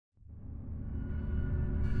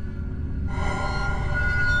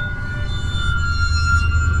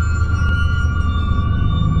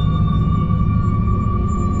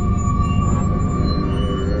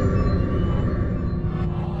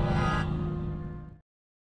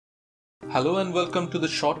Hello and welcome to the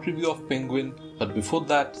short review of Penguin, but before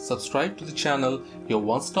that, subscribe to the channel, your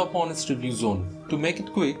one-stop honest review zone. To make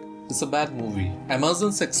it quick, it's a bad movie.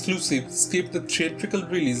 Amazon's exclusive skipped the theatrical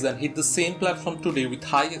release and hit the same platform today with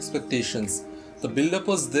high expectations. The build-up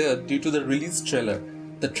was there due to the release trailer.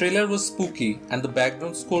 The trailer was spooky and the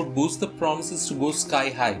background score boosts the promises to go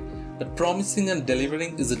sky high, but promising and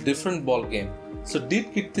delivering is a different ballgame. So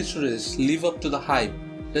did Kirti Suresh live up to the hype?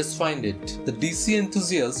 Let's find it. The DC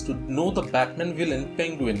enthusiasts would know the Batman villain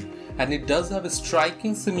Penguin, and it does have a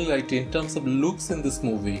striking similarity in terms of looks in this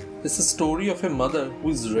movie. It's a story of a mother who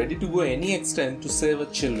is ready to go any extent to save her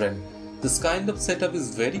children. This kind of setup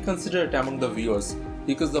is very considerate among the viewers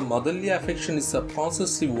because the motherly affection is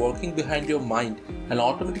subconsciously working behind your mind and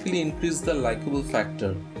automatically increases the likable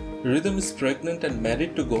factor. Rhythm is pregnant and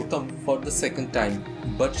married to Gautam for the second time,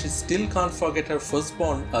 but she still can't forget her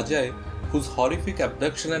firstborn Ajay, whose horrific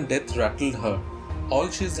abduction and death rattled her. All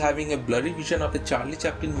she is having a blurry vision of a Charlie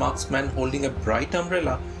Chaplin masked man holding a bright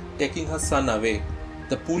umbrella taking her son away.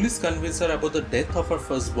 The police convince her about the death of her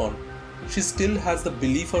firstborn. She still has the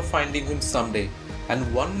belief of finding him someday,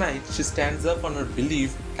 and one night she stands up on her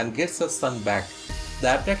belief and gets her son back.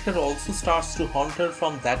 The abductor also starts to haunt her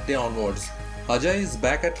from that day onwards. Ajay is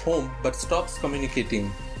back at home but stops communicating.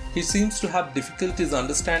 He seems to have difficulties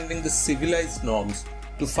understanding the civilized norms.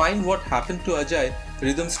 To find what happened to Ajay,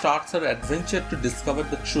 Rhythm starts her adventure to discover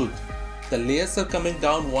the truth. The layers are coming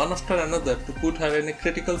down one after another to put her in a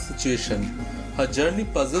critical situation. Her journey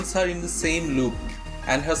puzzles her in the same loop,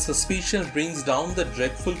 and her suspicion brings down the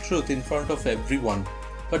dreadful truth in front of everyone.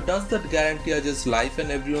 But does that guarantee Ajay's life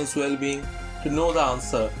and everyone's well-being? To know the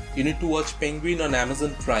answer, you need to watch Penguin on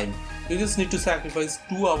Amazon Prime. You just need to sacrifice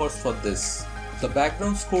 2 hours for this. The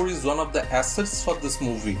background score is one of the assets for this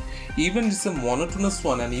movie. Even it's a monotonous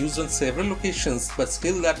one and used on several locations, but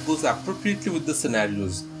still that goes appropriately with the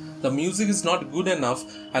scenarios. The music is not good enough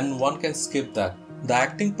and one can skip that. The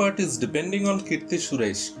acting part is depending on Kirti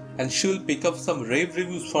Suresh, and she will pick up some rave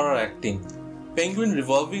reviews for her acting. Penguin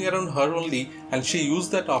revolving around her only, and she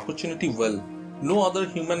used that opportunity well. No other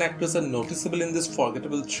human actors are noticeable in this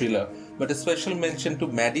forgettable thriller, but a special mention to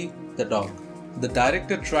Maddie the dog. The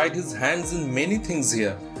director tried his hands in many things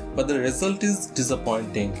here, but the result is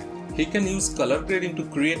disappointing. He can use color grading to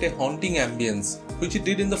create a haunting ambience, which he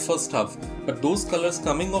did in the first half, but those colors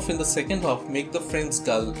coming off in the second half make the frames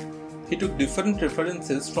dull. He took different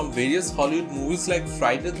references from various Hollywood movies like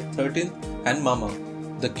Friday the 13th and Mama.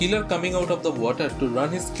 The killer coming out of the water to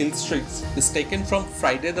run his kill streaks is taken from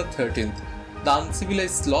Friday the 13th. The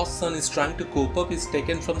uncivilized lost son is trying to cope up is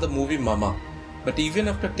taken from the movie Mama. But even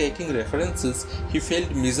after taking references, he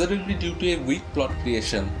failed miserably due to a weak plot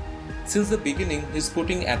creation. Since the beginning, he is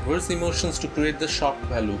putting adverse emotions to create the shock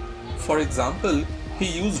value. For example, he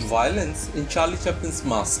used violence in Charlie Chaplin's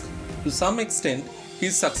Mask. To some extent, he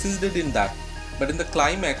succeeded in that. But in the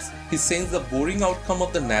climax, he sensed the boring outcome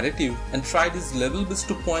of the narrative and tried his level best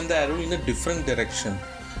to point the arrow in a different direction.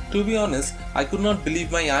 To be honest, I could not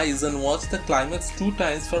believe my eyes and watched the climax 2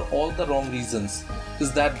 times for all the wrong reasons.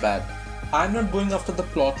 Is that bad? I am not going after the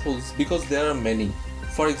plot holes because there are many.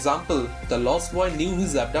 For example, the lost boy knew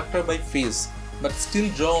his abductor by face but still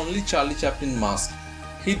draw only Charlie Chaplin mask.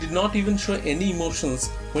 He did not even show any emotions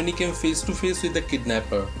when he came face to face with the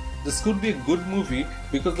kidnapper. This could be a good movie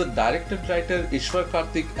because the director-writer Ishwar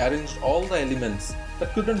Karthik arranged all the elements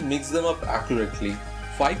but couldn't mix them up accurately.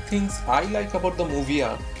 5 things I like about the movie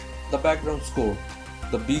are: the background score.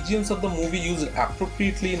 The BGMs of the movie used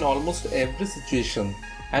appropriately in almost every situation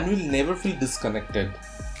and will never feel disconnected.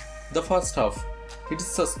 The first half. It is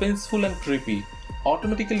suspenseful and creepy.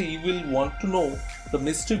 Automatically you will want to know the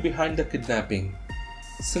mystery behind the kidnapping.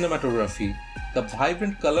 Cinematography. The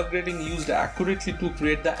vibrant color grading used accurately to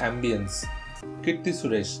create the ambience. Kirti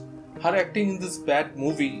Suresh. Her acting in this bad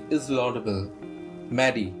movie is laudable.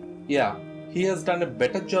 Maddie. Yeah, he has done a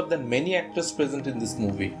better job than many actors present in this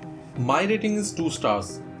movie. My rating is 2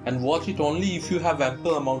 stars, and watch it only if you have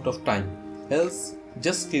ample amount of time. Else,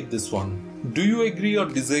 just skip this one. Do you agree or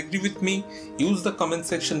disagree with me? Use the comment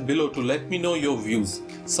section below to let me know your views.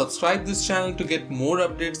 Subscribe this channel to get more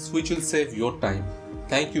updates which will save your time.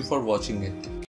 Thank you for watching it.